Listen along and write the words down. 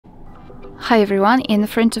Hi everyone, in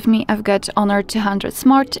front of me I've got Honor 200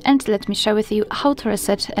 Smart, and let me share with you how to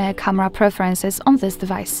reset camera preferences on this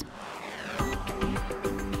device.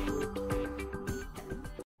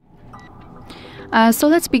 So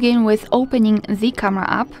let's begin with opening the camera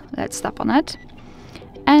app. Let's tap on it.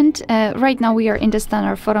 And right now we are in the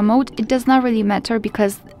standard photo mode. It does not really matter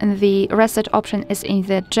because the reset option is in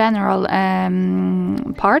the general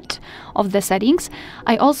part of the settings.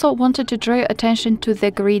 I also wanted to draw your attention to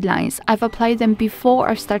the grid lines. I've applied them before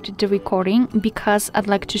I started the recording because I'd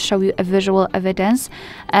like to show you a visual evidence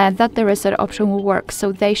that the reset option will work,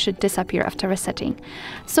 so they should disappear after resetting.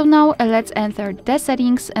 So now let's enter the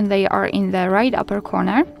settings, and they are in the right upper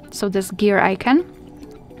corner, so this gear icon.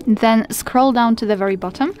 Then scroll down to the very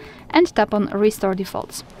bottom and tap on Restore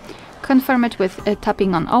Defaults. Confirm it with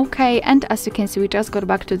tapping on OK, and as you can see, we just got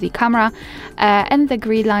back to the camera and the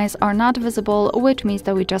grid lines are not visible, which means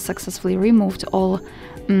that we just successfully removed all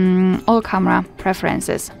camera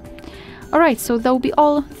preferences. Alright, so that will be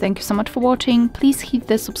all. Thank you so much for watching. Please hit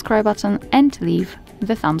the subscribe button and leave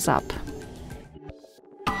the thumbs up.